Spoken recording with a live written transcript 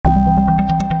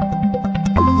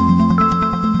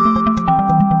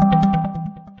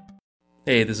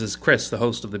Hey, this is Chris, the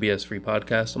host of the BS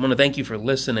podcast. I want to thank you for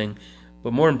listening,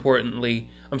 but more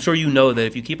importantly, I'm sure you know that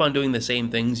if you keep on doing the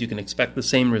same things, you can expect the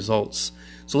same results.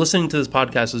 So listening to this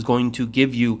podcast is going to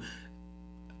give you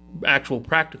actual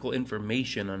practical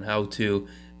information on how to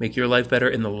make your life better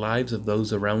and the lives of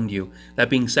those around you. That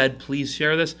being said, please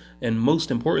share this, and most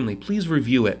importantly, please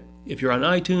review it. If you're on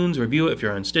iTunes, review it. If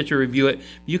you're on Stitcher, review it.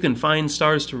 If you can find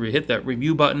stars to hit that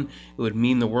review button, it would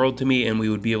mean the world to me, and we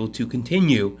would be able to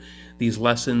continue these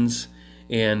lessons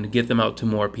and get them out to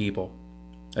more people.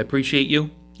 I appreciate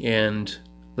you, and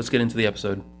let's get into the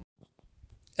episode.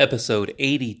 Episode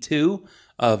 82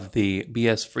 of the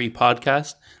BS Free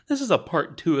podcast. This is a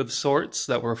part 2 of sorts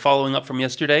that we're following up from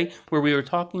yesterday, where we were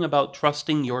talking about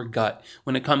trusting your gut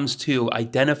when it comes to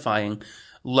identifying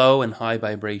low and high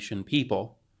vibration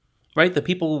people. Right? The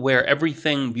people where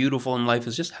everything beautiful in life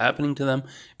is just happening to them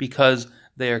because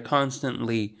they are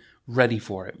constantly ready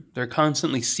for it. They're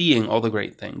constantly seeing all the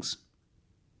great things.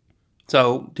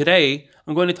 So today,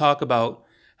 I'm going to talk about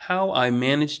how I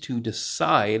managed to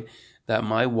decide that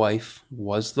my wife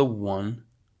was the one,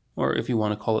 or if you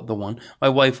want to call it the one, my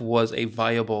wife was a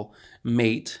viable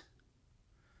mate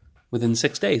within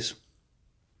 6 days.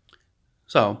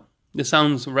 So, this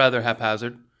sounds rather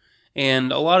haphazard.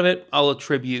 And a lot of it I'll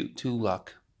attribute to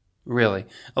luck, really.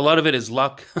 A lot of it is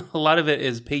luck. A lot of it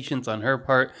is patience on her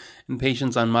part and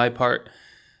patience on my part.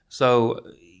 So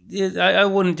I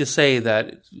wouldn't just say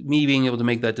that me being able to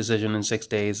make that decision in 6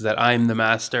 days, that I'm the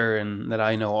master and that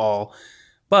I know all.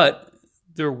 But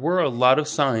there were a lot of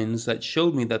signs that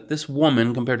showed me that this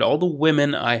woman, compared to all the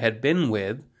women I had been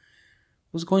with,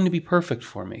 was going to be perfect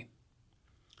for me.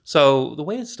 So the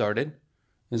way it started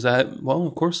is that, well,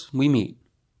 of course, we meet.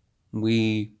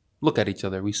 We look at each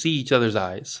other. We see each other's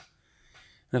eyes.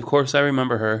 And of course, I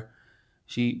remember her.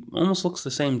 She almost looks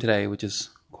the same today, which is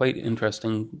quite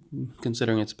interesting,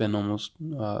 considering it's been almost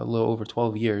a little over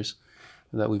 12 years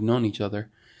that we've known each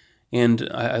other. And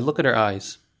I look at her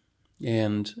eyes,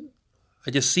 and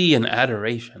I just see an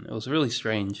adoration. It was really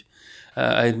strange.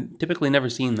 I typically never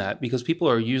seen that because people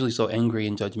are usually so angry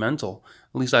and judgmental.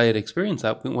 At least I had experienced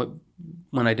that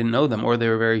when I didn't know them, or they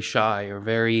were very shy or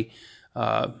very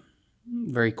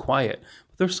quiet.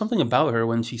 But there was something about her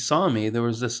when she saw me. There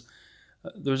was just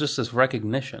this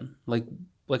recognition, like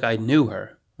I knew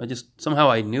her.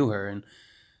 Somehow I knew her,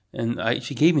 and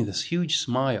she gave me this huge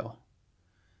smile.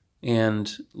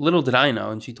 And little did I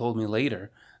know, and she told me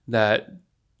later that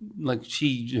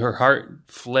her heart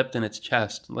flipped in its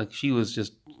chest, like she was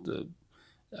just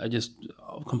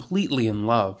completely in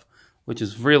love, which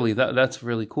is really that's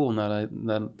really cool now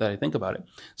that I think about it.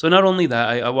 So not only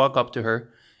that, I walk up to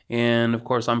her. And of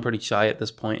course, I'm pretty shy at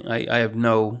this point. I have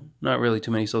not really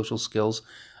too many social skills.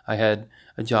 I had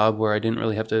a job where I didn't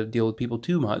really have to deal with people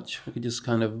too much. I could just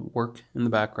kind of work in the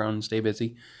background and stay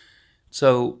busy.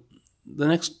 So the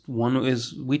next one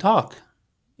is we talk.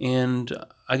 And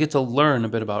I get to learn a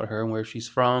bit about her and where she's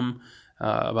from,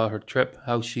 about her trip,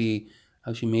 how she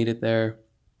made it there.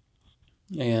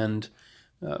 And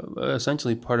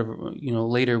essentially part of,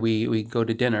 later we go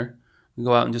to dinner. We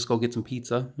go out and just go get some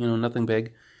pizza, nothing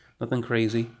big. Nothing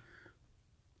crazy.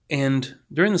 And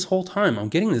during this whole time, I'm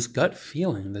getting this gut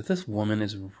feeling that this woman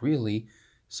is really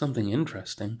something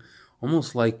interesting.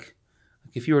 Almost like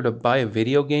if you were to buy a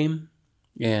video game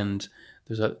and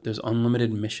there's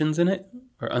unlimited missions in it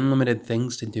or unlimited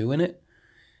things to do in it.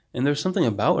 And there's something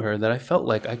about her that I felt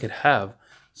like I could have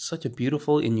such a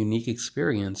beautiful and unique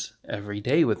experience every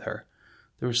day with her.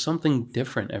 There was something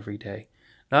different every day.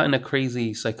 Not in a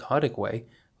crazy psychotic way,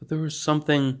 but there was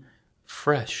something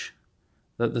fresh.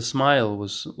 The smile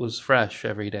was fresh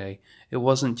every day. It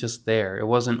wasn't just there. It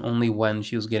wasn't only when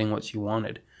she was getting what she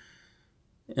wanted.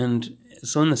 And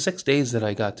so in the 6 days that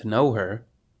I got to know her,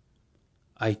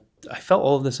 I felt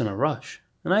all of this in a rush.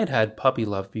 And I had had puppy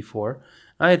love before.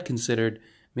 I had considered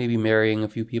maybe marrying a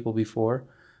few people before,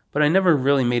 but I never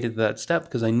really made it to that step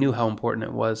because I knew how important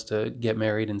it was to get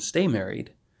married and stay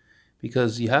married,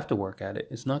 because you have to work at it.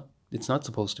 It's not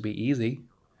supposed to be easy.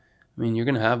 I mean, you're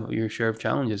going to have your share of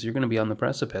challenges. You're going to be on the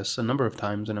precipice a number of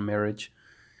times in a marriage.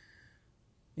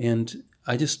 And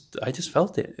I just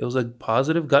felt it. It was a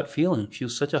positive gut feeling. She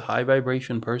was such a high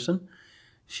vibration person.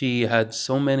 She had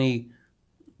so many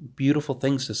beautiful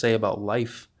things to say about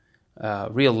life,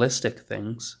 realistic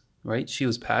things, right? She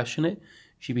was passionate.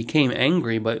 She became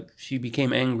angry, but she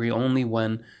became angry only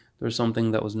when there was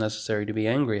something that was necessary to be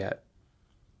angry at.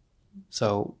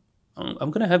 So I'm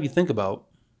going to have you think about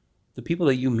the people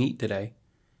that you meet today.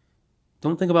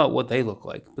 Don't think about what they look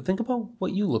like, but think about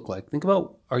what you look like. Think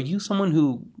about, are you someone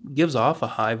who gives off a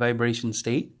high vibration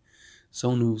state?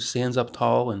 Someone who stands up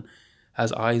tall and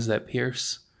has eyes that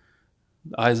pierce?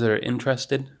 eyes that are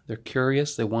interested, they're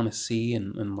curious, they want to see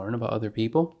and learn about other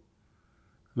people.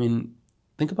 I mean,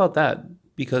 think about that,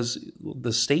 because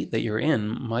the state that you're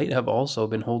in might have also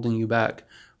been holding you back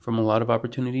from a lot of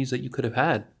opportunities that you could have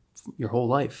had your whole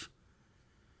life.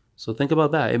 So think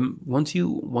about that. Once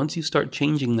you start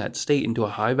changing that state into a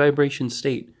high vibration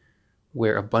state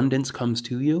where abundance comes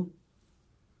to you,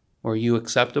 or you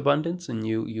accept abundance and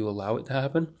you allow it to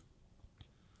happen,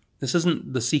 this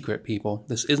isn't the secret, people.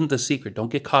 This isn't the secret.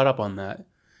 Don't get caught up on that.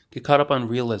 Get caught up on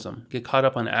realism. Get caught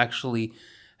up on actually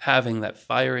having that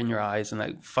fire in your eyes and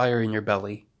that fire in your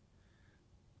belly.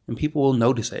 And people will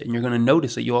notice it. And you're going to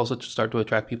notice that you also start to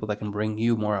attract people that can bring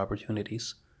you more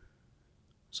opportunities.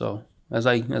 So, as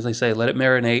I say, let it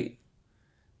marinate.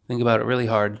 Think about it really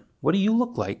hard. What do you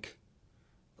look like?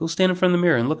 Go stand in front of the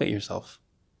mirror and look at yourself.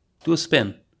 Do a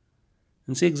spin.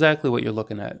 And see exactly what you're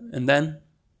looking at. And then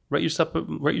write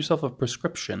yourself a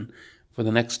prescription for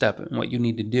the next step and what you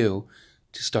need to do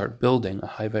to start building a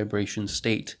high vibration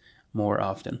state more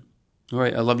often. All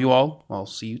right, I love you all. I'll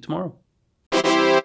see you tomorrow.